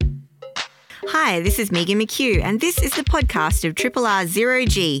Hi, this is Megan McHugh, and this is the podcast of Triple R Zero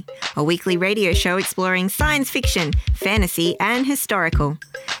G, a weekly radio show exploring science fiction, fantasy, and historical.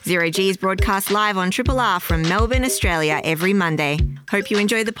 Zero G is broadcast live on Triple R from Melbourne, Australia, every Monday. Hope you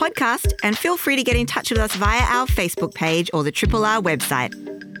enjoy the podcast, and feel free to get in touch with us via our Facebook page or the Triple R website.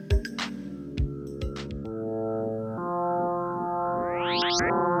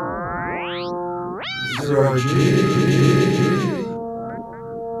 Zero G.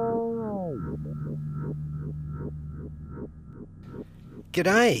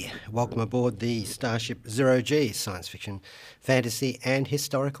 G'day, welcome aboard the Starship Zero G science fiction, fantasy and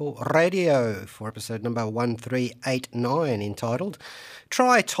historical radio for episode number 1389 entitled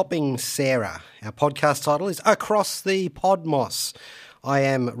Try Topping Sarah. Our podcast title is Across the Podmos. I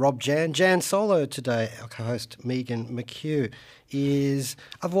am Rob Jan Solo today. Our co-host Megan McHugh is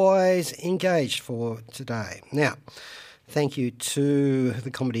otherwise engaged for today. Now, thank you to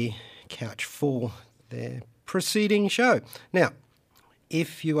the Comedy Couch for their preceding show. Now,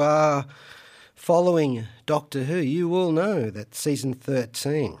 if you are following Doctor Who, you will know that season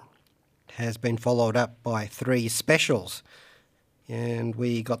 13 has been followed up by 3 specials. And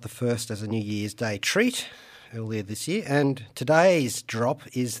we got the first as a New Year's Day treat earlier this year. And today's drop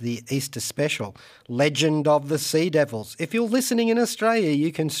is the Easter special, Legend of the Sea Devils. If you're listening in Australia,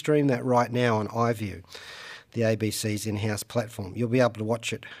 you can stream that right now on iView, the ABC's in-house platform. You'll be able to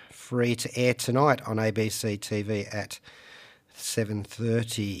watch it free to air tonight on ABC TV at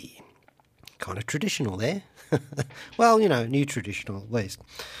 7:30. Kind of traditional there. Well, you know, new traditional at least.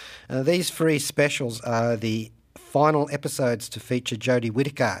 These 3 specials are the final episodes to feature Jodie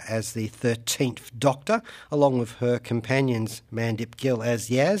Whittaker as the 13th Doctor, along with her companions Mandip Gill as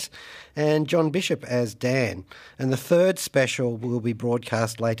Yaz and John Bishop as Dan. And the 3rd special will be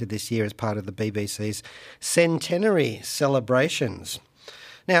broadcast later this year as part of the BBC's centenary celebrations.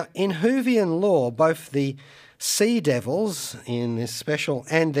 Now, in Whovian lore, both the Sea Devils in this special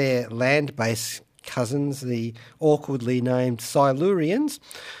and their land-based cousins, the awkwardly named Silurians,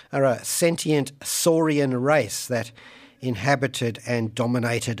 are a sentient saurian race that inhabited and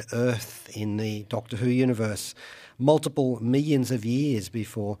dominated Earth in the Doctor Who universe multiple millions of years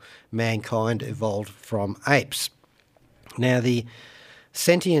before mankind evolved from apes. Now, the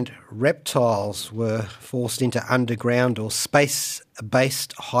sentient reptiles were forced into underground or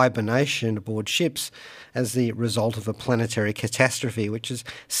space-based hibernation aboard ships as the result of a planetary catastrophe, which is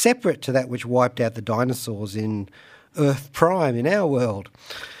separate to that which wiped out the dinosaurs in Earth Prime in our world.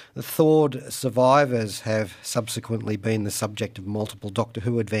 The thawed survivors have subsequently been the subject of multiple Doctor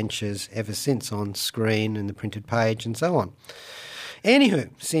Who adventures ever since, on screen and the printed page and so on. Anywho,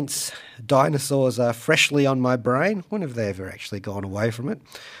 since dinosaurs are freshly on my brain, when have they ever actually gone away from it?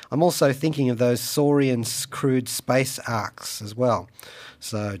 I'm also thinking of those Saurian crewed space arcs as well.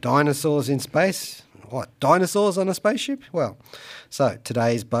 So dinosaurs in space? What, dinosaurs on a spaceship? Well, so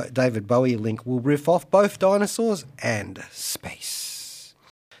today's David Bowie link will riff off both dinosaurs and space.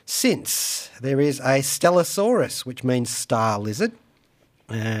 Since there is a Stellosaurus, which means star lizard,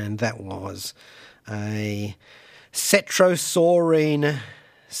 and that was a cetrosaurine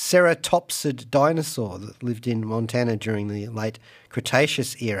ceratopsid dinosaur that lived in Montana during the late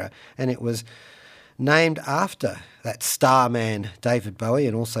Cretaceous era, and it was named after that starman David Bowie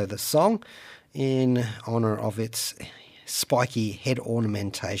and also the song in honour of its spiky head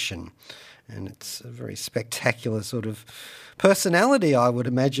ornamentation. And it's a very spectacular sort of personality, I would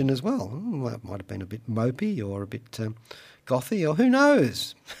imagine, as well. It might have been a bit mopey or a bit gothy, or who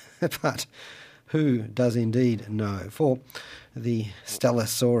knows? But who does indeed know for the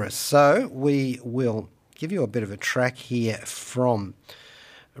Stellosaurus. So we will give you a bit of a track here from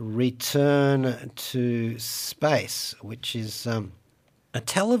Return to Space, which is a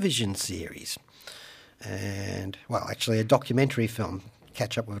television series and, well, actually a documentary film.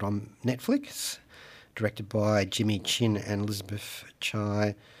 Catch up with it on Netflix, directed by Jimmy Chin and Elizabeth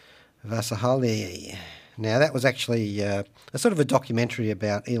Chai Vasahali. Now, that was actually a sort of a documentary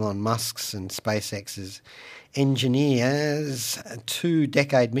about Elon Musk's and SpaceX's engineers'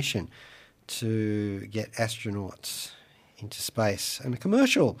 2-decade mission to get astronauts into space on a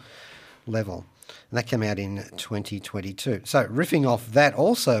commercial level. And that came out in 2022. So riffing off that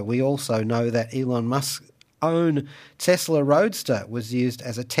also, we also know that Elon Musk's own Tesla Roadster was used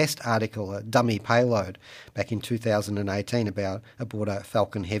as a test article, a dummy payload, back in 2018 aboard a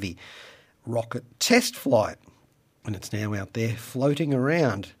Falcon Heavy rocket test flight. And it's now out there floating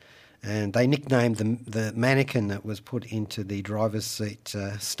around. And they nicknamed the mannequin that was put into the driver's seat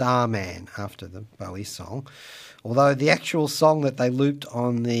Starman, after the Bowie song. Although the actual song that they looped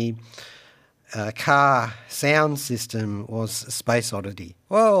on the car sound system was Space Oddity.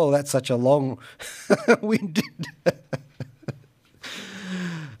 Whoa, that's such a long-winded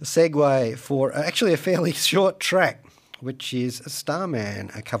segue for actually a fairly short track, which is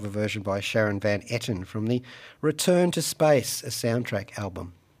Starman, a cover version by Sharon Van Etten from the Return to Space soundtrack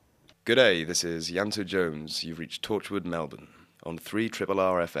album. G'day, this is Yanto Jones. You've reached Torchwood, Melbourne, on 3RRR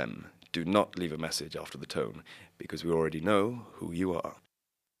FM. Do not leave a message after the tone, because we already know who you are.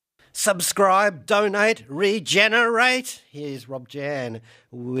 Subscribe, donate, regenerate. Here's Rob Jan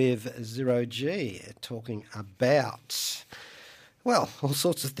with Zero G talking about, well, all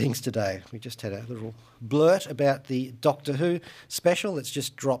sorts of things today. We just had a little blurt about the Doctor Who special that's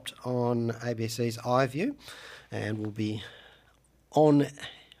just dropped on ABC's iView and will be on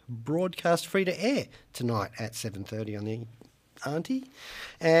broadcast free to air tonight at 7:30 on the Auntie.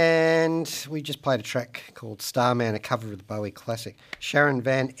 And we just played a track called Starman, a cover of the Bowie classic. Sharon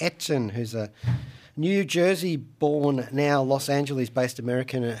Van Etten, who's a New Jersey-born, now Los Angeles-based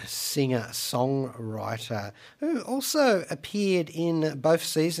American singer-songwriter, who also appeared in both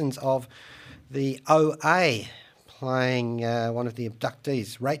seasons of the OA, playing one of the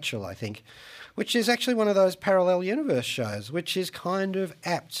abductees, Rachel, I think, which is actually one of those parallel universe shows, which is kind of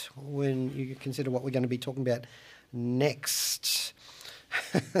apt when you consider what we're going to be talking about next.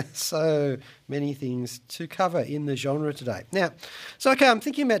 So many things to cover in the genre today. Now, I'm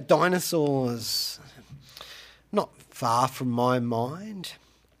thinking about dinosaurs not far from my mind,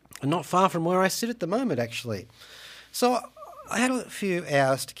 and not far from where I sit at the moment, actually. So I had a few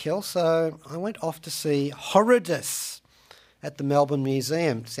hours to kill, so I went off to see Horridus at the Melbourne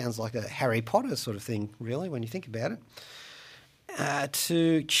Museum. Sounds like a Harry Potter sort of thing, really, when you think about it.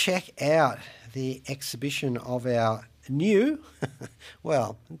 To check out the exhibition of our new,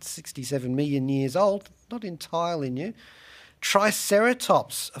 well, it's 67 million years old, not entirely new,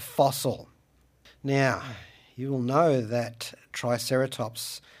 Triceratops fossil. Now, you will know that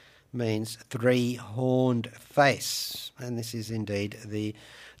Triceratops means three-horned face, and this is indeed the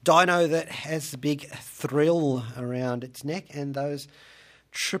dino that has the big thrill around its neck and those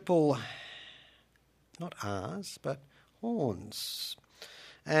triple, not R's, but horns.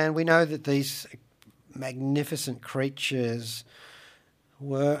 And we know that these magnificent creatures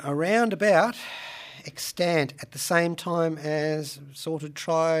were around about extant at the same time as sort of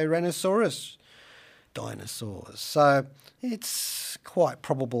Tyrannosaurus dinosaurs. So it's quite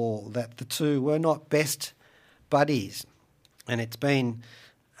probable that the two were not best buddies. And it's been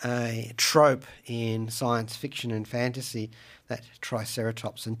a trope in science fiction and fantasy that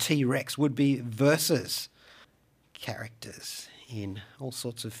Triceratops and T-Rex would be versus characters in all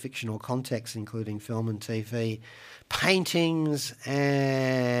sorts of fictional contexts, including film and TV, paintings,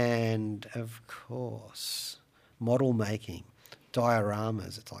 and, of course, model making,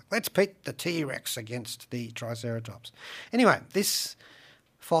 dioramas. It's like, let's pit the T-Rex against the Triceratops. Anyway, this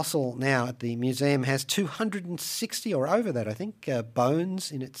fossil now at the museum has 260, or over that, I think,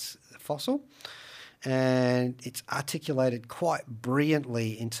 bones in its fossil. And it's articulated quite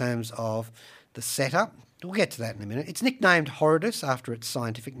brilliantly in terms of the setup. We'll get to that in a minute. It's nicknamed Horridus after its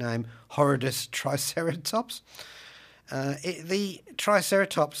scientific name, Horridus triceratops. The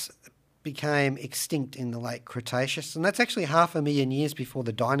Triceratops became extinct in the late Cretaceous, and that's actually 500,000 years before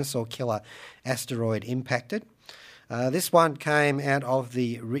the dinosaur killer asteroid impacted. This one came out of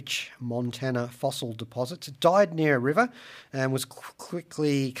the rich Montana fossil deposits. It died near a river and was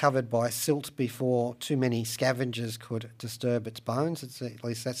quickly covered by silt before too many scavengers could disturb its bones. At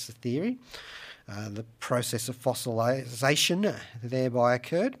least that's the theory. The process of fossilization thereby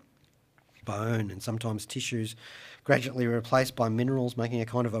occurred. Bone and sometimes tissues gradually replaced by minerals, making a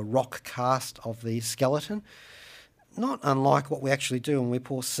kind of a rock cast of the skeleton. Not unlike what we actually do when we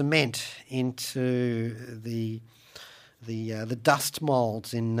pour cement into the dust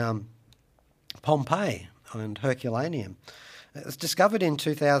moulds in Pompeii and Herculaneum. It was discovered in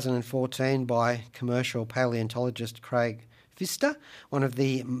 2014 by commercial paleontologist Craig Pfister, one of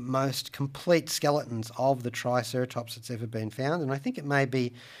the most complete skeletons of the Triceratops that's ever been found, and I think it may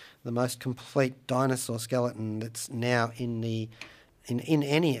be the most complete dinosaur skeleton that's now in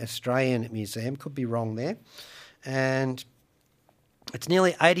any Australian museum. Could be wrong there. And it's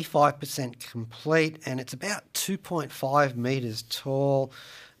nearly 85% complete, and it's about 2.5 metres tall,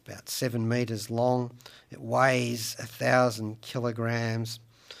 about 7 metres long. It weighs 1,000 kilograms,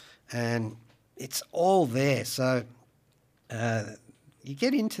 and it's all there. So you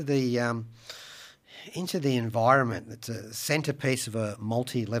get into the environment. It's a centrepiece of a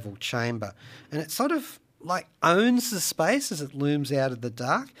multi-level chamber, and it sort of like owns the space as it looms out of the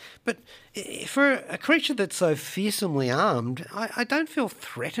dark. But for a creature that's so fearsomely armed, I don't feel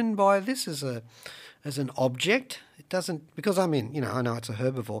threatened by this as an object. It doesn't, because I know it's a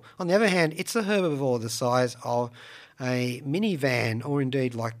herbivore. On the other hand, it's a herbivore the size of a minivan, or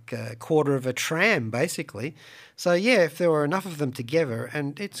indeed like a quarter of a tram, basically. So yeah, if there were enough of them together,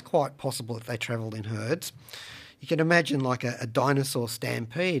 and it's quite possible that they travelled in herds, you can imagine like a dinosaur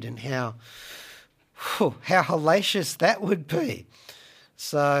stampede and how hellacious that would be.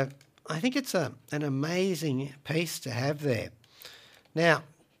 So I think it's an amazing piece to have there. Now,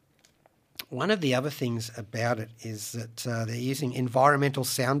 one of the other things about it is that they're using environmental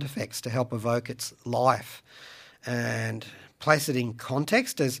sound effects to help evoke its life and place it in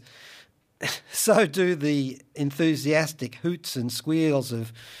context, as so do the enthusiastic hoots and squeals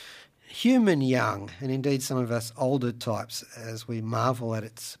of human young, and indeed some of us older types, as we marvel at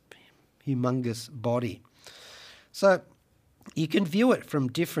its humongous body. So you can view it from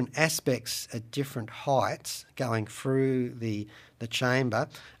different aspects at different heights going through the chamber,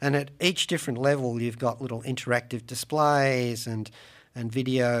 and at each different level you've got little interactive displays and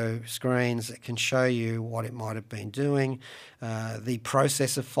video screens that can show you what it might have been doing, the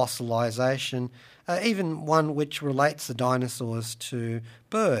process of fossilisation, even one which relates the dinosaurs to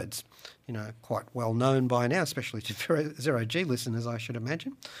birds, quite well known by now, especially to Zero-G listeners, I should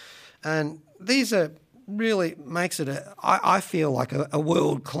imagine. And these are really makes it, I feel like a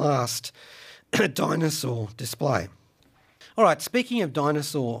world-class dinosaur display. All right, speaking of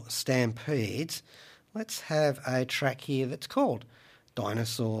dinosaur stampedes, let's have a track here that's called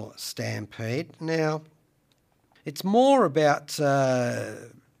Dinosaur Stampede. Now, it's more about,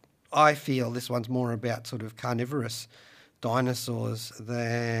 I feel this one's more about sort of carnivorous dinosaurs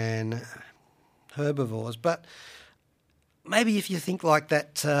than herbivores, but maybe if you think like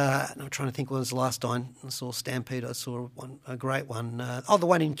that, I'm trying to think when was the last dinosaur stampede I saw, a great one. The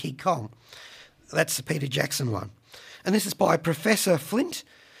one in King Kong. That's the Peter Jackson one. And this is by Professor Flint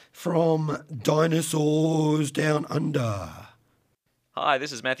from Dinosaurs Down Under. Hi,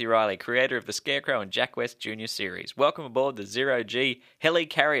 this is Matthew Riley, creator of the Scarecrow and Jack West Jr. series. Welcome aboard the Zero-G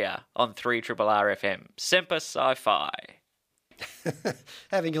Helicarrier on 3RRR FM. Semper Sci-Fi.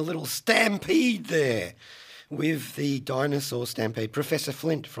 Having a little stampede there with the dinosaur stampede. Professor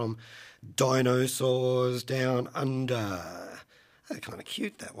Flint from Dinosaurs Down Under. That's kind of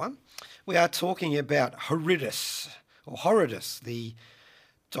cute, that one. We are talking about Horridus, the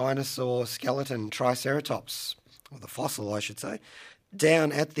dinosaur skeleton Triceratops, or the fossil, I should say,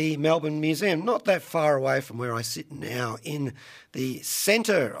 down at the Melbourne Museum, not that far away from where I sit now, in the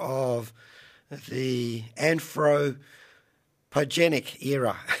centre of the Anthropogenic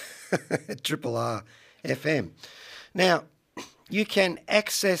era, Triple R FM. Now, you can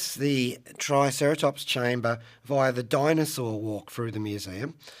access the Triceratops chamber via the dinosaur walk through the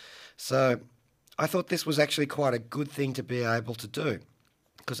museum. So I thought this was actually quite a good thing to be able to do,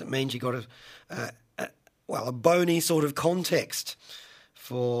 because it means you've got a bony sort of context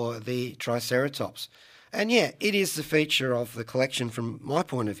for the Triceratops. And yeah, it is the feature of the collection from my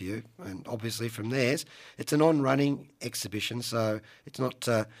point of view, and obviously from theirs. It's an on-running exhibition, so it's not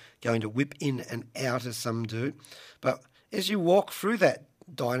going to whip in and out as some do. But as you walk through that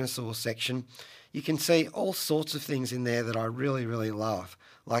dinosaur section, you can see all sorts of things in there that I really, really love,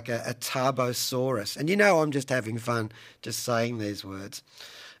 like a Tarbosaurus. And I'm just having fun just saying these words.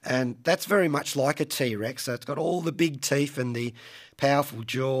 And that's very much like a T-Rex, so it's got all the big teeth and the powerful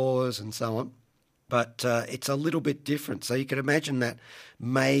jaws and so on. But it's a little bit different. So you can imagine that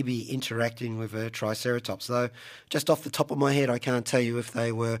maybe interacting with a Triceratops, though just off the top of my head I can't tell you if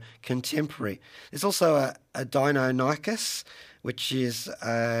they were contemporary. There's also a Deinonychus, which is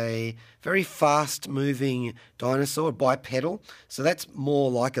a very fast-moving dinosaur, bipedal. So that's more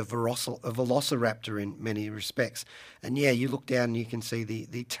like a velociraptor in many respects. And yeah, you look down and you can see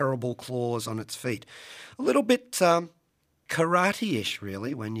the terrible claws on its feet. A little bit karate-ish,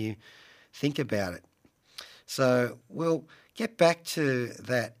 really, when you think about it. So we'll get back to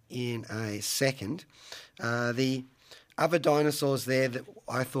that in a second. The other dinosaurs there that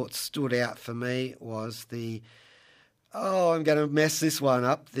I thought stood out for me was I'm going to mess this one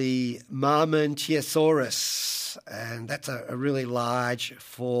up, the Mamenchisaurus. And that's a really large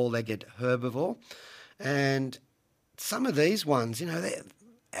four-legged herbivore. And some of these ones, they're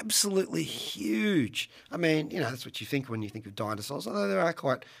absolutely huge. I mean, that's what you think when you think of dinosaurs, although there are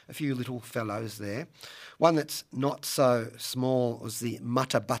quite a few little fellows there. One that's not so small was the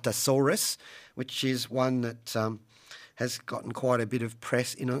Mutabatasaurus, which is one that has gotten quite a bit of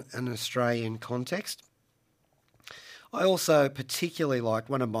press in an Australian context. I also particularly like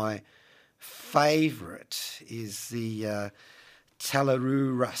one of my favourite is the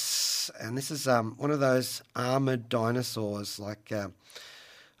Telaurus, and this is one of those armoured dinosaurs. It's like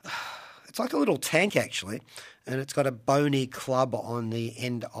a little tank actually, and it's got a bony club on the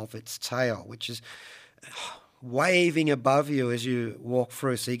end of its tail, which is waving above you as you walk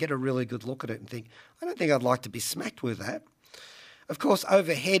through. So you get a really good look at it and think, I don't think I'd like to be smacked with that. Of course,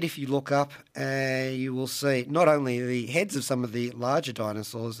 overhead, if you look up, you will see not only the heads of some of the larger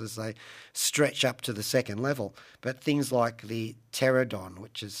dinosaurs as they stretch up to the second level, but things like the pterodon,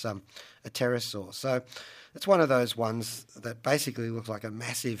 which is a pterosaur. So it's one of those ones that basically looks like a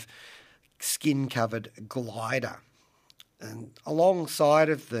massive skin-covered glider. And alongside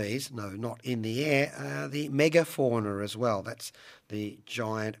of these, no, not in the air, are the megafauna as well. That's the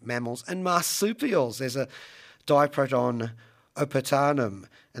giant mammals and marsupials. There's a Diprotodon opertanum,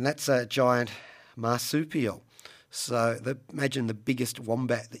 and that's a giant marsupial. So imagine the biggest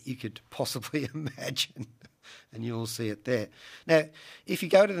wombat that you could possibly imagine, and you'll see it there. Now, if you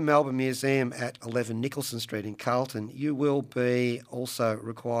go to the Melbourne Museum at 11 Nicholson Street in Carlton, you will be also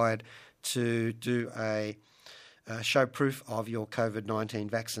required to do show proof of your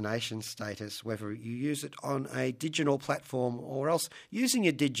COVID-19 vaccination status, whether you use it on a digital platform or else using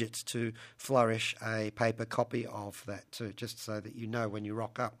your digits to flourish a paper copy of that too, just so that you know when you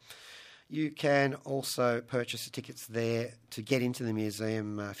rock up. You can also purchase the tickets there to get into the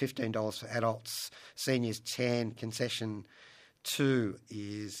museum, $15 for adults, seniors 10, concession 2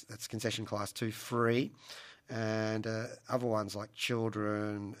 that's concession class 2 free. And other ones like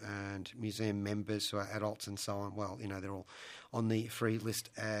children and museum members who are adults and so on, well, they're all on the free list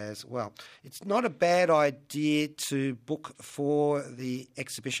as well. It's not a bad idea to book for the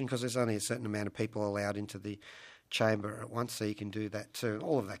exhibition because there's only a certain amount of people allowed into the chamber at once, so you can do that too.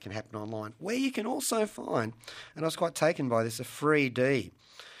 All of that can happen online, where you can also find, and I was quite taken by this, a 3D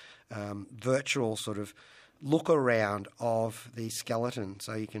virtual sort of look around of the skeleton,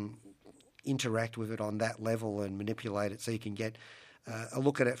 so you can interact with it on that level and manipulate it, so you can get a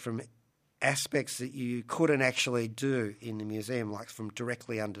look at it from aspects that you couldn't actually do in the museum, like from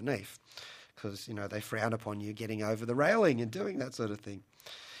directly underneath, because they frown upon you getting over the railing and doing that sort of thing.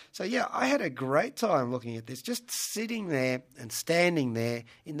 So yeah, I had a great time looking at this, just sitting there and standing there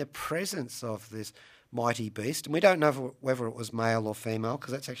in the presence of this mighty beast. And we don't know whether it was male or female,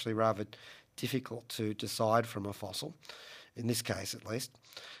 because that's actually rather difficult to decide from a fossil, in this case at least.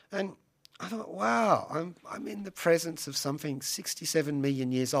 And I thought, wow, I'm in the presence of something 67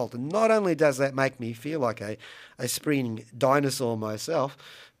 million years old. And not only does that make me feel like a springing dinosaur myself,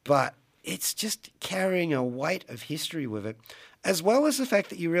 but it's just carrying a weight of history with it, as well as the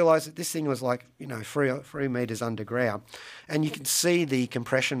fact that you realise that this thing was like, 3 metres underground. And you can see the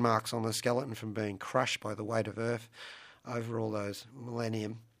compression marks on the skeleton from being crushed by the weight of Earth over all those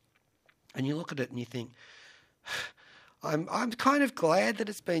millennium. And you look at it and you think, I'm kind of glad that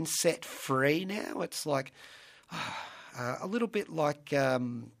it's been set free now. It's like a little bit like,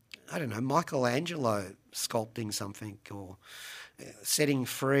 Michelangelo sculpting something, or setting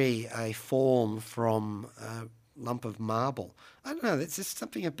free a form from a lump of marble. I don't know, there's just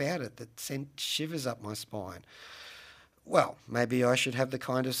something about it that sent shivers up my spine. Well, maybe I should have the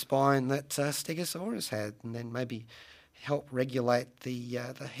kind of spine that Stegosaurus had, and then maybe help regulate the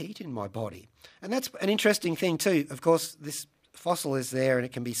heat in my body. And that's an interesting thing too. Of course, this fossil is there and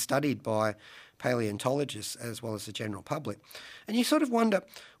it can be studied by paleontologists as well as the general public. And you sort of wonder,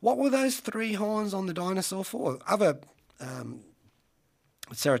 what were those 3 horns on the dinosaur for? Other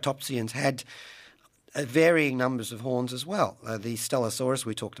ceratopsians had varying numbers of horns as well. The Stegosaurus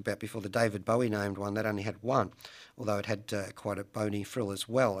we talked about before, the David Bowie named one, that only had 1, although it had quite a bony frill as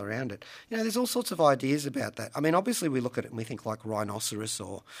well around it. There's all sorts of ideas about that. I mean, obviously we look at it and we think like rhinoceros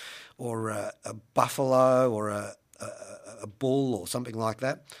or a buffalo or a bull or something like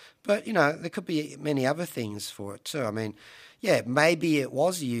that. But, there could be many other things for it too. I mean, yeah, maybe it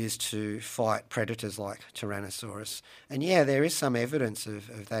was used to fight predators like Tyrannosaurus. And yeah, there is some evidence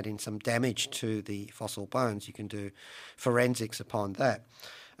of that in some damage to the fossil bones. You can do forensics upon that.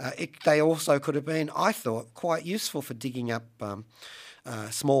 They also could have been, I thought, quite useful for digging up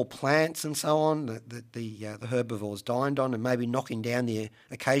small plants and so on that the herbivores dined on, and maybe knocking down the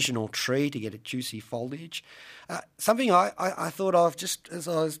occasional tree to get a juicy foliage. Something I thought of just as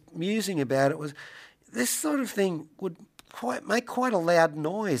I was musing about it was this sort of thing would make quite a loud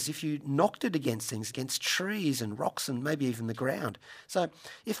noise if you knocked it against things, against trees and rocks and maybe even the ground. So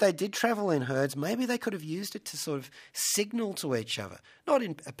if they did travel in herds, maybe they could have used it to sort of signal to each other, not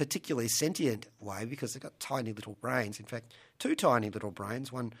in a particularly sentient way because they've got tiny little brains. In fact, 2 tiny little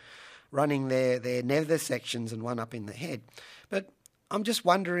brains, one running their nether sections and one up in the head. But I'm just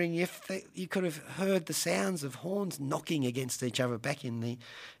wondering if you could have heard the sounds of horns knocking against each other back in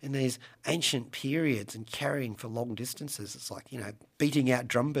these ancient periods and carrying for long distances. It's like, beating out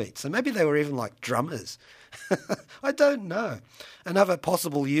drum beats. So maybe they were even like drummers. I don't know. Another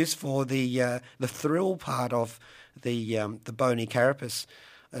possible use for the thrill part of the bony carapace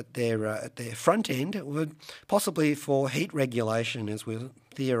at their front end would possibly for heat regulation, as we're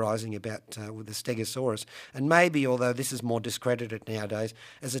theorising about with the Stegosaurus, and maybe, although this is more discredited nowadays,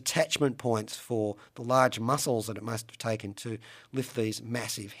 as attachment points for the large muscles that it must have taken to lift these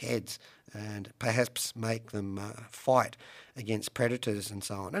massive heads and perhaps make them fight against predators and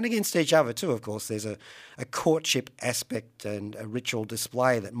so on, and against each other too, of course. There's a courtship aspect and a ritual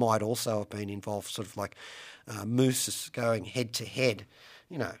display that might also have been involved, sort of like moose going head to head.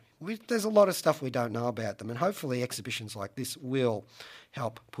 There's a lot of stuff we don't know about them, and hopefully exhibitions like this will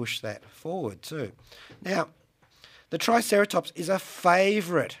help push that forward too. Now, the Triceratops is a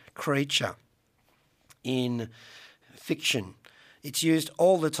favourite creature in fiction. It's used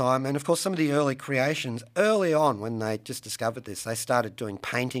all the time, and of course some of the early creations, early on when they just discovered this, they started doing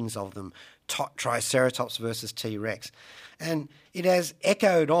paintings of them, Triceratops versus T-Rex. And it has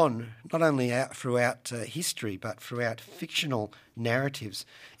echoed on, not only throughout history, but throughout fictional narratives.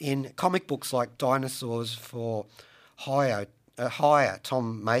 In comic books like Dinosaurs for Hire,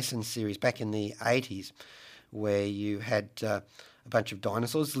 Tom Mason's series back in the 80s, where you had a bunch of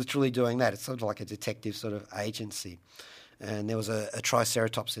dinosaurs literally doing that. It's sort of like a detective sort of agency. And there was a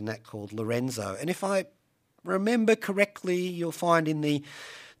Triceratops in that called Lorenzo. And if I remember correctly, you'll find in the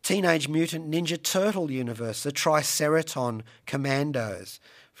Teenage Mutant Ninja Turtle universe, the Triceraton Commandos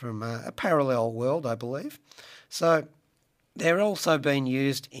from a parallel world, I believe. So they're also being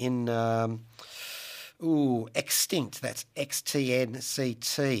used in Extinct, that's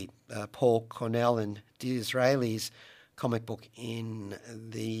XTNCT, Paul Cornell and Disraeli's comic book in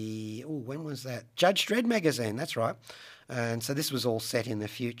the, when was that? Judge Dredd magazine, that's right. And so this was all set in the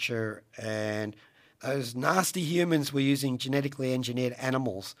future, and those nasty humans were using genetically engineered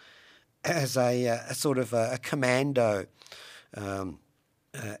animals as a sort of a commando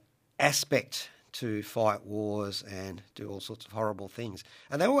aspect to fight wars and do all sorts of horrible things.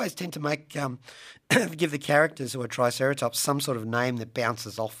 And they always tend to make give the characters who are Triceratops some sort of name that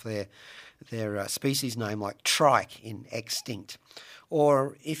bounces off their species name, like Trike in Extinct.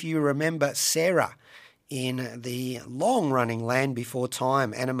 Or if you remember Sarah in the long-running Land Before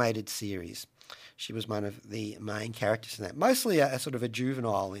Time animated series, she was one of the main characters in that, mostly a sort of a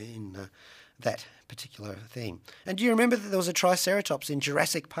juvenile in that particular thing. And do you remember that there was a Triceratops in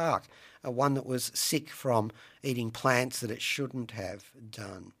Jurassic Park, one that was sick from eating plants that it shouldn't have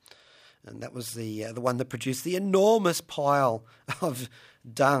done? And that was the one that produced the enormous pile of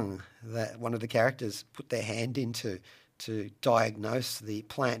dung that one of the characters put their hand into to diagnose the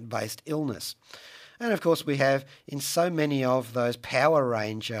plant-based illness. And of course we have in so many of those Power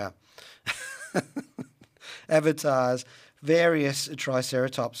Ranger avatars various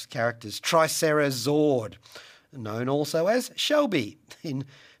Triceratops characters. Tricerazord, known also as Shelby in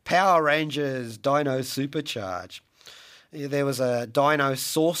Power Rangers Dino Supercharge. There was a Dino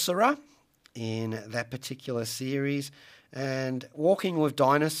Sorcerer in that particular series, and Walking with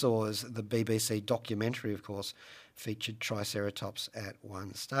Dinosaurs, the BBC documentary, of course, featured Triceratops at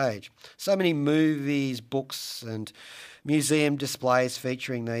one stage. So many movies, books and museum displays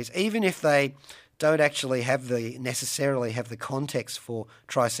featuring these, even if they don't actually necessarily have the context for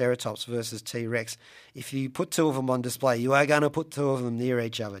Triceratops versus T-Rex. If you put two of them on display, you are going to put two of them near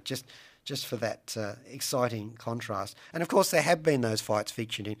each other, just for that exciting contrast. And of course there have been those fights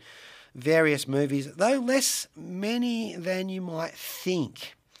featured in various movies, though less many than you might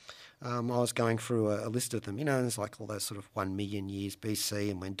think. I was going through a list of them. There's like all those sort of 1 million years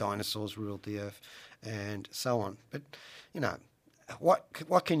BC and when dinosaurs ruled the earth and so on. But,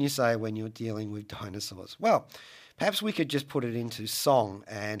 what can you say when you're dealing with dinosaurs? Well, perhaps we could just put it into song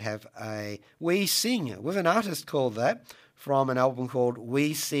and have a We Sing with an artist called that from an album called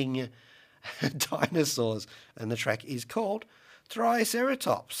We Sing Dinosaurs. And the track is called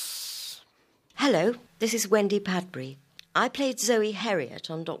Triceratops. Hello, this is Wendy Padbury. I played Zoe Herriot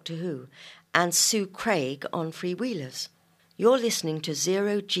on Doctor Who and Sue Craig on Freewheelers. You're listening to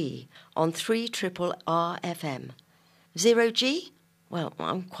Zero G on 3RRR FM. Zero G? Well,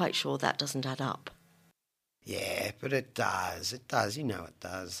 I'm quite sure that doesn't add up. Yeah, but it does. It does. It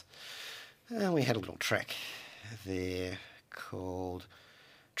does. And we had a little track there called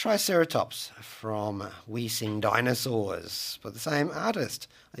Triceratops from We Sing Dinosaurs by the same artist.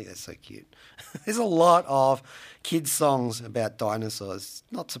 I think that's so cute. There's a lot of kids' songs about dinosaurs,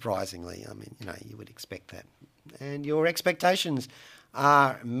 not surprisingly. I mean, you would expect that. And your expectations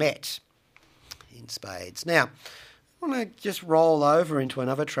are met in spades. Now, I want to just roll over into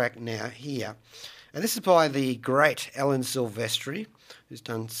another track now here. And this is by the great Alan Silvestri, who's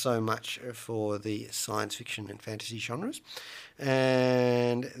done so much for the science fiction and fantasy genres.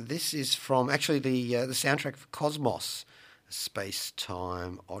 And this is from actually the soundtrack for Cosmos, A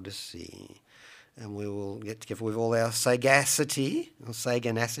Space-Time Odyssey. And we will get together with all our sagacity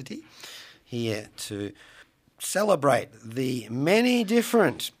here to celebrate the many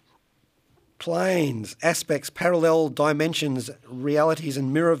different planes, aspects, parallel dimensions, realities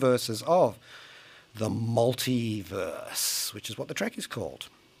and mirrorverses of the multiverse, which is what the track is called.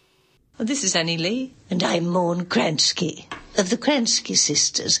 This is Annie Lee. And I'm Maureen Kransky of the Kransky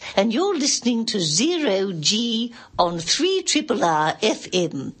Sisters, and you're listening to Zero G on 3RRR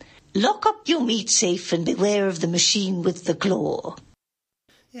FM. Lock up your meat safe and beware of the machine with the claw.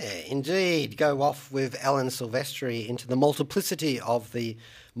 Yeah, indeed. Go off with Alan Silvestri into the multiplicity of the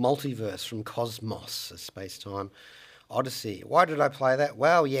multiverse from Cosmos, A Space-Time Odyssey. Why did I play that?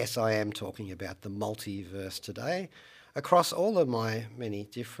 Well, yes, I am talking about the multiverse today, across all of my many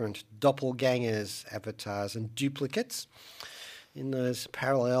different doppelgangers, avatars and duplicates in those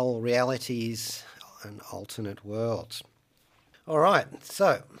parallel realities and alternate worlds. All right,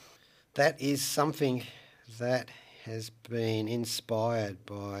 so that is something that has been inspired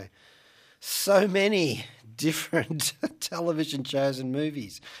by so many different television shows and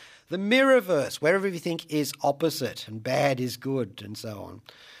movies. The Mirrorverse, where everything is opposite and bad is good and so on.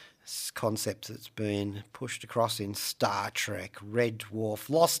 This concept that's been pushed across in Star Trek, Red Dwarf,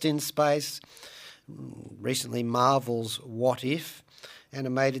 Lost in Space, recently Marvel's What If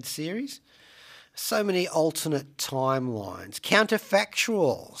animated series. So many alternate timelines,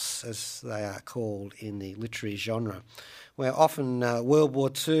 counterfactuals, as they are called in the literary genre, where often World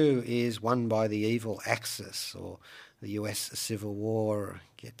War II is won by the evil Axis, or the US Civil War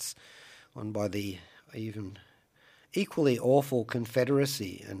gets won by the even equally awful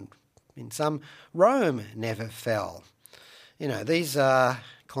Confederacy, and in some, Rome never fell. You know, these are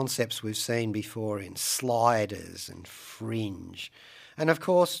concepts we've seen before in Sliders and Fringe. And of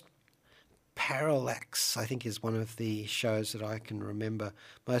course, Parallax, I think, is one of the shows that I can remember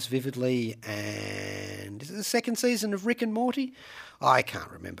most vividly. And is it the second season of Rick and Morty? I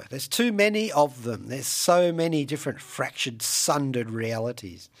can't remember. There's too many of them. There's so many different fractured, sundered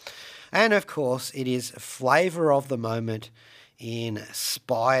realities. And of course, it is flavour of the moment in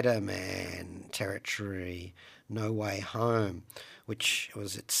Spider-Man territory, No Way Home, which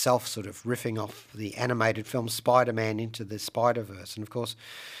was itself sort of riffing off the animated film Spider-Man Into the Spider-Verse. And of course,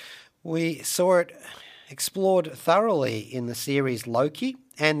 we saw it explored thoroughly in the series Loki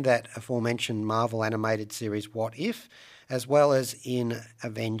and that aforementioned Marvel animated series What If, as well as in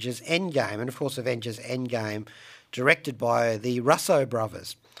Avengers Endgame. And of course, Avengers Endgame, directed by the Russo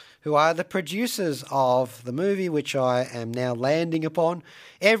brothers, who are the producers of the movie which I am now landing upon,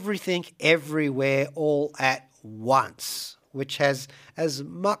 Everything, Everywhere, All at Once, which has as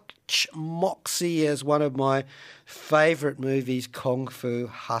much moxie as one of my favourite movies, Kung Fu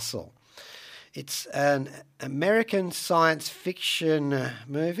Hustle. It's an American science fiction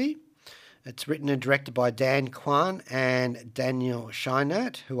movie. It's written and directed by Dan Kwan and Daniel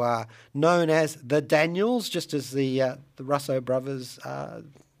Scheinert, who are known as the Daniels, just as the Russo brothers are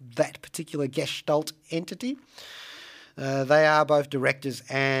that particular Gestalt entity. They are both directors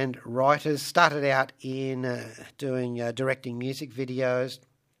and writers. Started out in doing directing music videos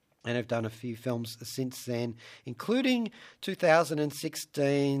and have done a few films since then, including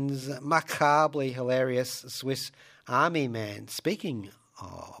 2016's macabrely hilarious Swiss Army Man. Speaking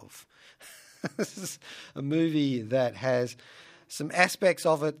of, this is a movie that has some aspects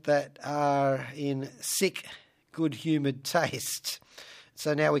of it that are in sick, good-humoured taste.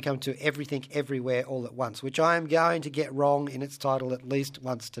 So now we come to Everything, Everywhere, All at Once, which I am going to get wrong in its title at least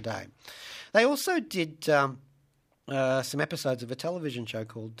once today. They also did some episodes of a television show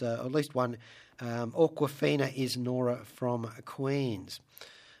called, or at least one, Awkwafina is Nora from Queens,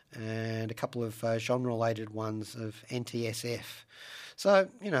 and a couple of genre-related ones of NTSF. So,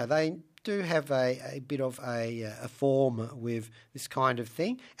 you know, they do have a bit of a form with this kind of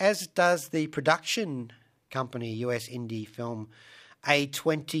thing, as does the production company, US indie film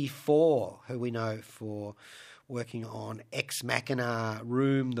A24, who we know for working on Ex Machina,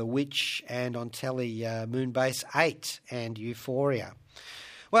 Room, The Witch, and on telly Moonbase 8 and Euphoria.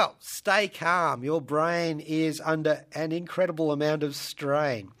 Well, stay calm. Your brain is under an incredible amount of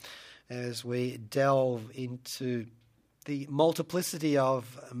strain as we delve into the multiplicity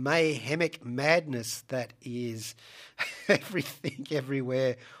of mayhemic madness that is Everything,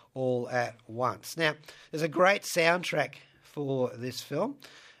 Everywhere, All at Once. Now, there's a great soundtrack for this film,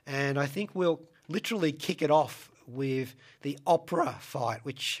 and I think we'll literally kick it off with the opera fight,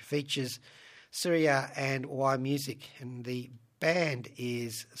 which features Surya and Y Music, and the band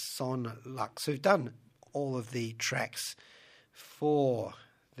is Son Lux, who've done all of the tracks for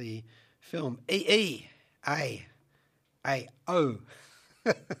the film. E-E-A-A-O.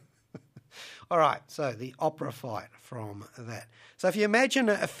 All right, so the opera fight from that. So if you imagine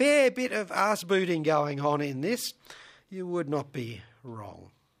a fair bit of arse-booting going on in this, you would not be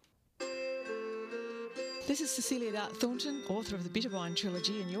wrong. This is Cecilia Dart Thornton, author of the Bitterwine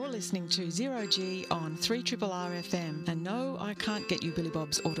trilogy, and you're listening to Zero G on 3RRR FM. And no, I can't get you Billy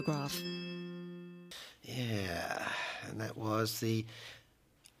Bob's autograph. Yeah, and that was the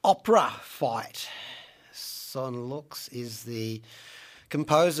opera fight. Son Lux is the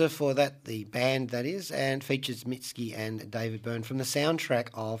composer for that, the band that is, and features Mitski and David Byrne from the soundtrack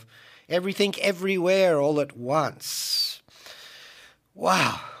of Everything Everywhere All at Once.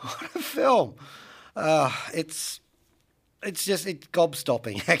 Wow, what a film. It's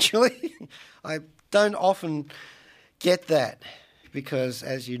gobstopping, actually. I don't often get that because,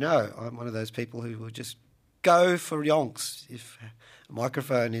 as you know, I'm one of those people who will just go for yonks if a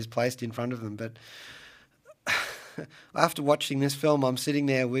microphone is placed in front of them. But after watching this film, I'm sitting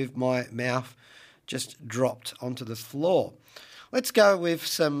there with my mouth just dropped onto the floor. Let's go with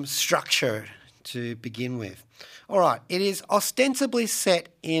some structure to begin with. All right, it is ostensibly set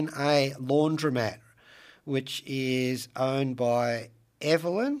in a laundromat, which is owned by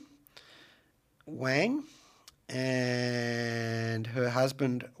Evelyn Wang and her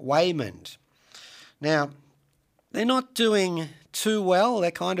husband Waymond. Now, they're not doing too well.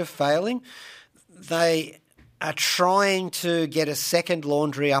 They're kind of failing. They are trying to get a second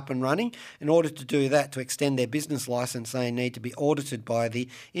laundry up and running. In order to do that, to extend their business license, they need to be audited by the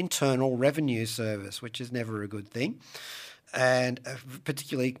Internal Revenue Service, which is never a good thing, and a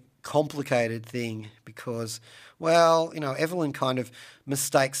particularly complicated thing because, well, you know, Evelyn kind of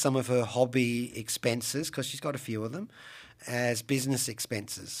mistakes some of her hobby expenses, because she's got a few of them, as business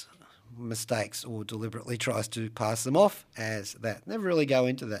expenses, mistakes, or deliberately tries to pass them off as that. Never really go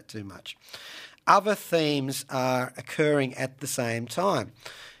into that too much. Other themes are occurring at the same time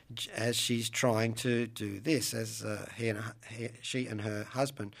as she's trying to do this, as she and her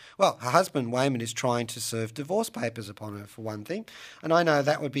husband. Well, her husband, Waymond, is trying to serve divorce papers upon her, for one thing. And I know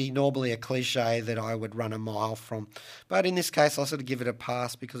that would be normally a cliche that I would run a mile from. But in this case, I'll sort of give it a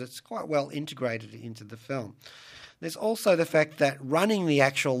pass because it's quite well integrated into the film. There's also the fact that running the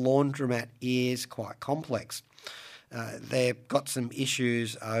actual laundromat is quite complex. They've got some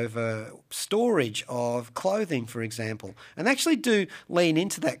issues over storage of clothing, for example, and they actually do lean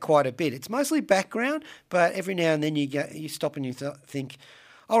into that quite a bit. It's mostly background, but every now and then you stop and you think,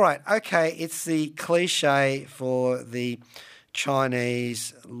 all right, okay, it's the cliche for the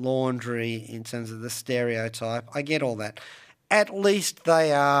Chinese laundry in terms of the stereotype. I get all that. At least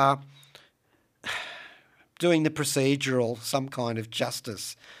they are doing the procedural, some kind of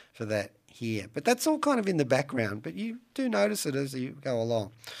justice for that here. But that's all kind of in the background, but you do notice it as you go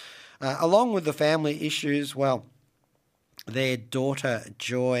along. Along with the family issues, well, their daughter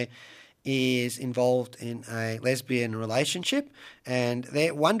Joy is involved in a lesbian relationship, and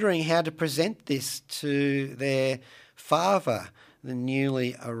they're wondering how to present this to their father, the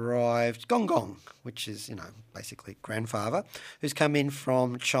newly arrived Gong Gong, which is, you know, basically grandfather, who's come in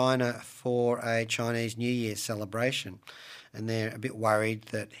from China for a Chinese New Year celebration. And they're a bit worried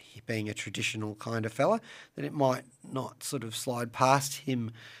that, he being a traditional kind of fella, that it might not sort of slide past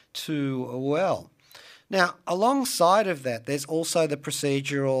him too well. Now, alongside of that, there's also the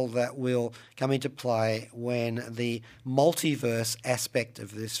procedural that will come into play when the multiverse aspect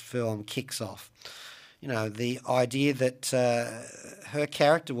of this film kicks off. You know, the idea that her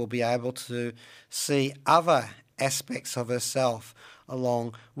character will be able to see other aspects of herself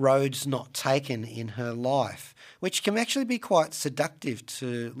along roads not taken in her life, which can actually be quite seductive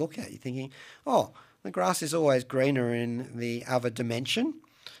to look at. You're thinking, oh, the grass is always greener in the other dimension,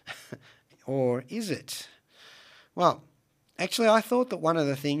 or is it? Well, actually, I thought that one of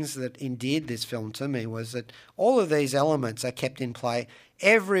the things that endeared this film to me was that all of these elements are kept in play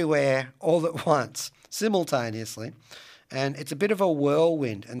everywhere all at once, simultaneously. And it's a bit of a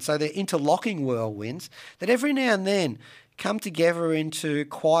whirlwind. And so they're interlocking whirlwinds that every now and then come together into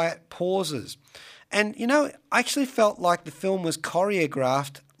quiet pauses. And, you know, I actually felt like the film was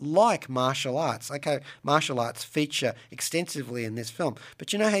choreographed like martial arts. Okay, martial arts feature extensively in this film,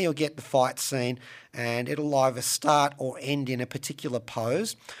 but you know how you'll get the fight scene and it'll either start or end in a particular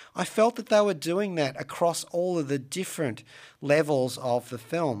pose? I felt that they were doing that across all of the different levels of the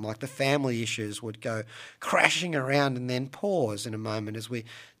film, like the family issues would go crashing around and then pause in a moment as we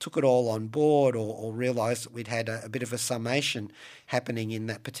took it all on board or realised that we'd had a bit of a summation happening in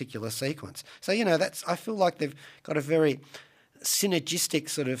that particular sequence. So, I feel like they've got a very synergistic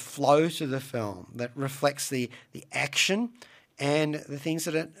sort of flow to the film that reflects the action and the things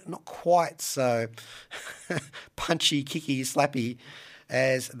that are not quite so punchy, kicky, slappy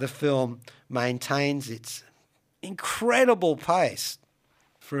as the film maintains its incredible pace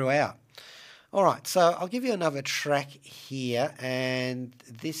throughout. All right, so I'll give you another track here, and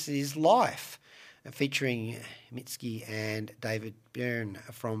this is Life, featuring Mitski and David Byrne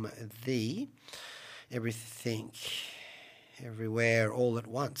from the Everything, Everywhere, All at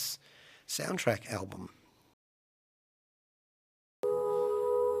Once soundtrack album.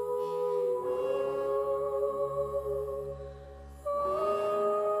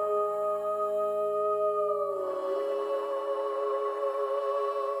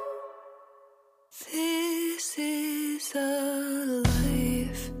 This is a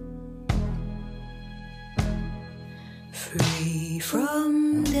life free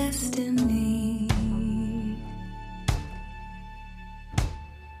from destiny.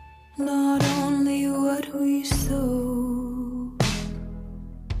 Not only what we sow,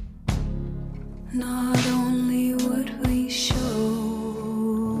 not only what we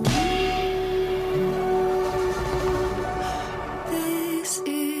show. This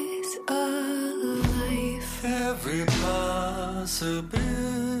is a life, every possibility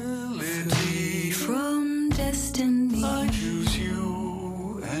free from destiny. I choose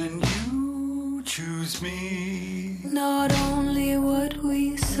you and you choose me. Not only what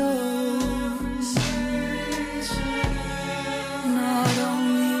we sow, not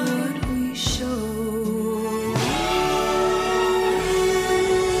only what we show.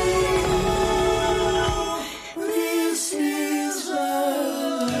 This is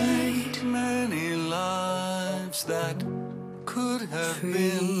light, many lives that could have free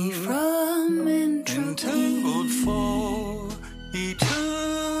been from entropy. entangled for eternity.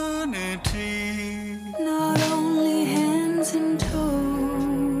 Not only hands and toes,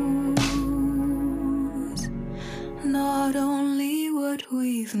 not only what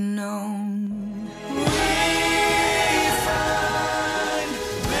we've known. We find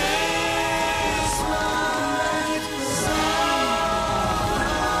this light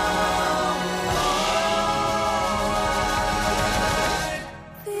somehow.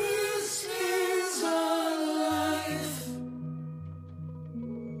 This is a life,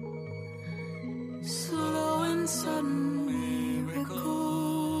 slow and sudden miracles,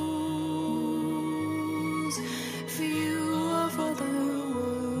 view of other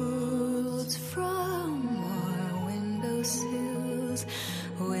worlds from our windowsills,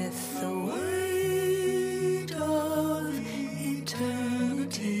 with the weight of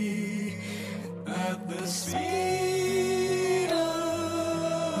eternity At the speed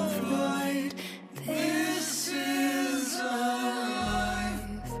of light, this is a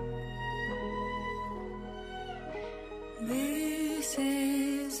life. This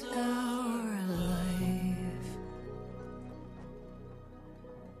is our life.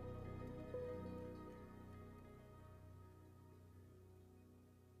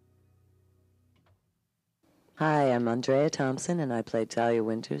 Hi, I'm Andrea Thompson, and I played Talia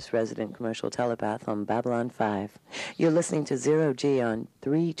Winters, resident commercial telepath on Babylon 5. You're listening to Zero G on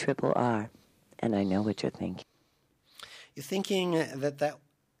 3RRR, and I know what you're thinking. You're thinking that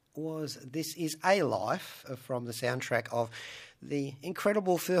This Is a Life from the soundtrack of the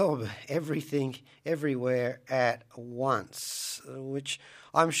incredible film Everything, Everywhere at Once, which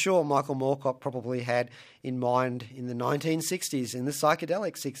I'm sure Michael Moorcock probably had in mind in the 1960s, in the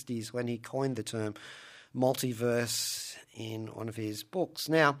psychedelic 60s, when he coined the term multiverse in one of his books.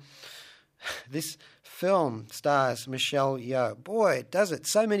 Now, this film stars Michelle Yeoh. Boy, does it.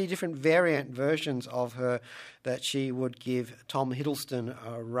 So many different variant versions of her that she would give Tom Hiddleston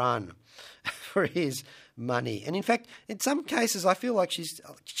a run for his money. And in fact, in some cases, I feel like she's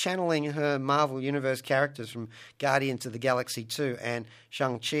channeling her Marvel Universe characters from Guardians of the Galaxy 2 and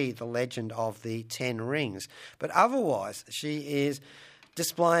Shang-Chi, the Legend of the Ten Rings. But otherwise, she is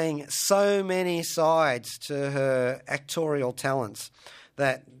displaying so many sides to her actorial talents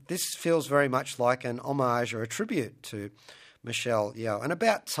that this feels very much like an homage or a tribute to Michelle Yeoh. And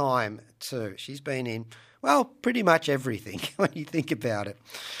about time, too. She's been in, well, pretty much everything when you think about it.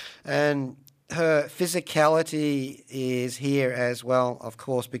 And her physicality is here as well, of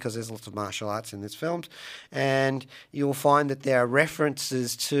course, because there's lots of martial arts in this film. And you'll find that there are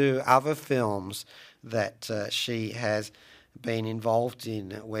references to other films that she has been involved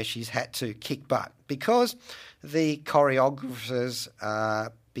in where she's had to kick butt, because the choreographers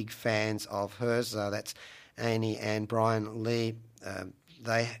are big fans of hers. That's Annie and Brian Lee.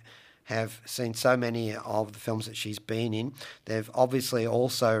 They have seen so many of the films that she's been in. They've obviously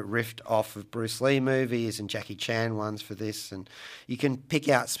also riffed off of Bruce Lee movies and Jackie Chan ones for this, and you can pick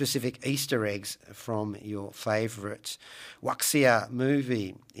out specific Easter eggs from your favourite wuxia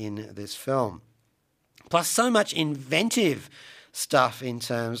movie in this film. Plus so much inventive stuff in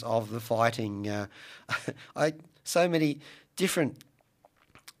terms of the fighting. So many different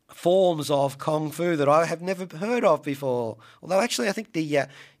forms of Kung Fu that I have never heard of before. Although actually I think the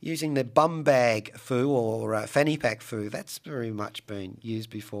using the bum bag Fu or fanny pack Fu, that's very much been used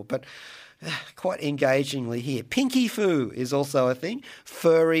before, but quite engagingly here. Pinky Fu is also a thing,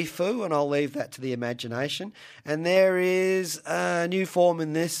 furry Fu, and I'll leave that to the imagination. And there is a new form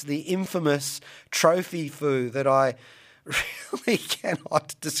in this, the infamous trophy Fu, that I really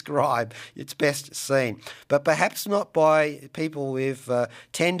cannot describe. It's best seen, but perhaps not by people with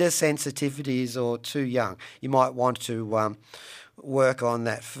tender sensitivities or too young. You might want to work on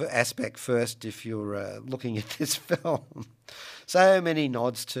that aspect first if you're looking at this film. So many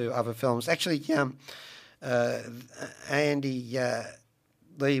nods to other films. Actually, Andy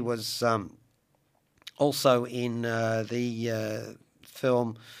Lee was also in the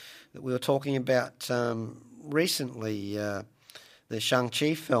film that we were talking about recently, the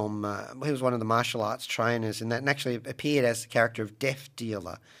Shang-Chi film. He was one of the martial arts trainers in that, and actually appeared as the character of Death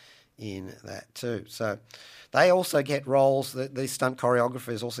Dealer in that too. So they also get roles, the stunt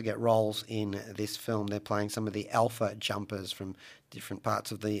choreographers also get roles in this film. They're playing some of the alpha jumpers from different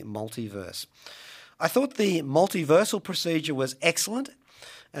parts of the multiverse. I thought the multiversal procedure was excellent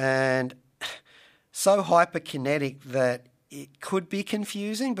and so hyperkinetic that it could be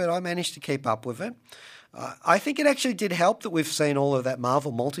confusing, but I managed to keep up with it. I think it actually did help that we've seen all of that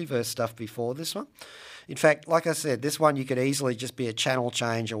Marvel multiverse stuff before this one. In fact, like I said, this one you could easily just be a channel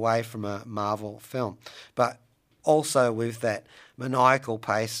change away from a Marvel film, but also with that maniacal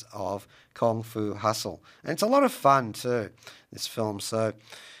pace of Kung Fu hustle. And it's a lot of fun too, this film. So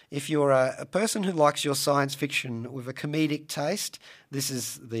if you're a person who likes your science fiction with a comedic taste, this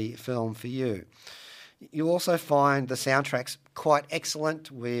is the film for you. You'll also find the soundtracks quite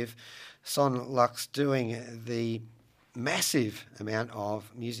excellent, with Son Lux doing the massive amount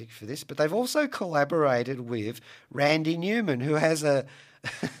of music for this, but they've also collaborated with Randy Newman, who has an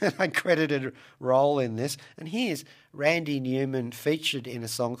uncredited role in this. And here's Randy Newman featured in a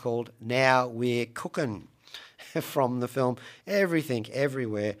song called Now We're Cookin' from the film Everything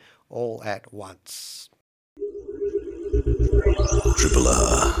Everywhere All at Once. Triple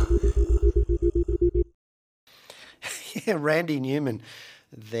R. Yeah, Randy Newman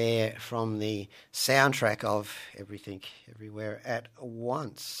there from the soundtrack of Everything Everywhere at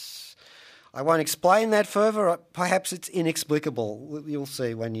Once. I won't explain that further. Perhaps it's inexplicable. You'll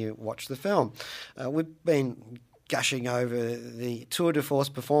see when you watch the film. We've been gushing over the tour de force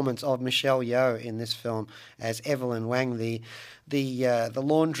performance of Michelle Yeoh in this film as Evelyn Wang, the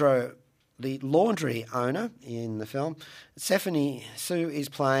laundry owner in the film. Stephanie Su is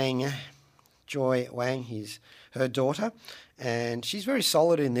playing Joy Wang, her daughter, and she's very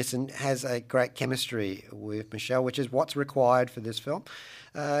solid in this and has a great chemistry with Michelle, which is what's required for this film.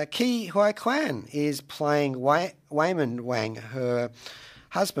 Ke Huy Quan is playing Waymond Wang, her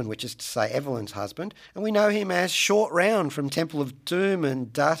husband, which is to say Evelyn's husband, and we know him as Short Round from Temple of Doom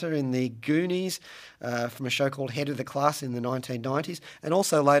and Data in the Goonies, from a show called Head of the Class in the 1990s, and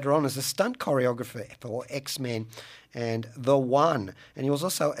also later on as a stunt choreographer for X-Men and The One. And he was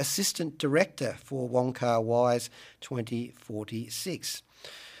also assistant director for Wong Kar-wai's 2046.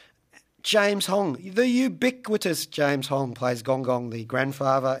 James Hong, the ubiquitous James Hong, plays Gong Gong, the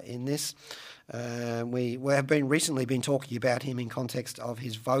grandfather in this. We have recently been talking about him in context of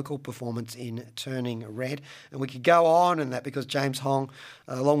his vocal performance in Turning Red, and we could go on in that because James Hong,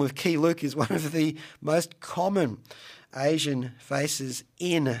 along with Key Luke, is one of the most common Asian faces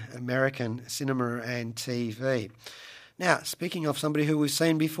in American cinema and TV. Now, speaking of somebody who we've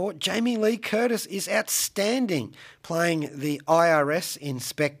seen before, Jamie Lee Curtis is outstanding, playing the IRS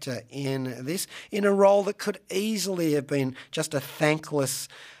inspector in this, in a role that could easily have been just a thankless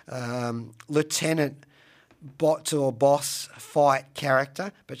lieutenant or boss fight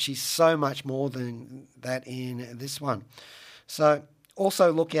character, but she's so much more than that in this one. So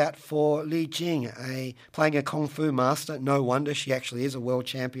Also look out for Li Jing, playing a Kung Fu master. No wonder, she actually is a world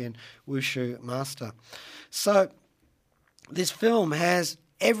champion Wushu master. So this film has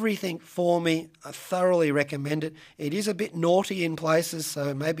everything for me. I thoroughly recommend it. It is a bit naughty in places,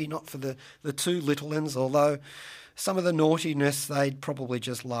 so maybe not for the too little ones, although some of the naughtiness they'd probably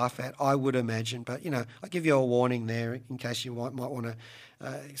just laugh at, I would imagine. But, I'll give you a warning there in case you might want to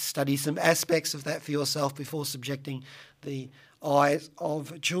study some aspects of that for yourself before subjecting the eyes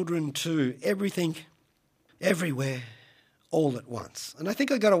of children to everything, everywhere, all at once. And I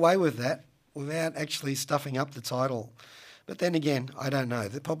think I got away with that without actually stuffing up the title. But then again, I don't know.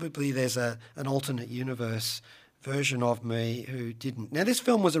 Probably there's an alternate universe version of me who didn't. Now, this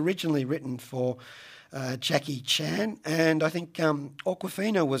film was originally written for Jackie Chan, and I think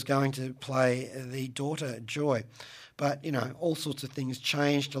Awkwafina was going to play the daughter, Joy. But, all sorts of things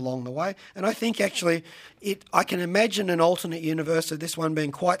changed along the way. And I think actually I can imagine an alternate universe of this one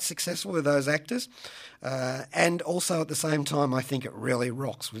being quite successful with those actors. And also at the same time, I think it really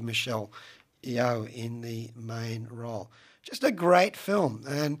rocks with Michelle Yeoh in the main role. Just a great film,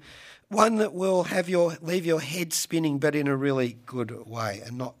 and one that will leave your head spinning, but in a really good way,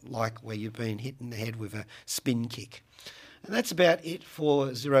 and not like where you've been hit in the head with a spin kick. And that's about it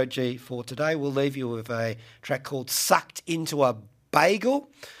for Zero G for today. We'll leave you with a track called Sucked Into a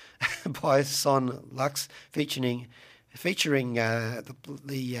Bagel by Son Lux, featuring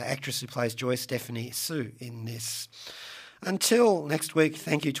the actress who plays Joy, Stephanie Su, in this. Until next week,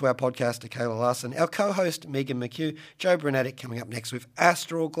 thank you to our podcaster, Kayla Larson, our co-host, Megan McHugh, Joe Brunatic coming up next with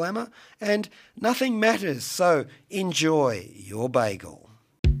Astral Glamour, and Nothing Matters, so enjoy your bagel.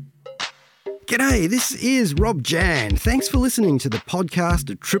 G'day, this is Rob Jan. Thanks for listening to the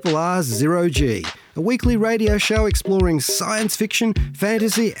podcast of Triple R's Zero G, a weekly radio show exploring science fiction,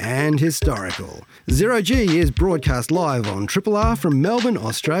 fantasy and historical. Zero G is broadcast live on Triple R from Melbourne,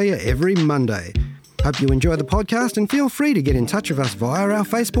 Australia every Monday. Hope you enjoy the podcast and feel free to get in touch with us via our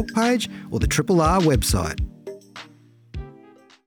Facebook page or the Triple R website.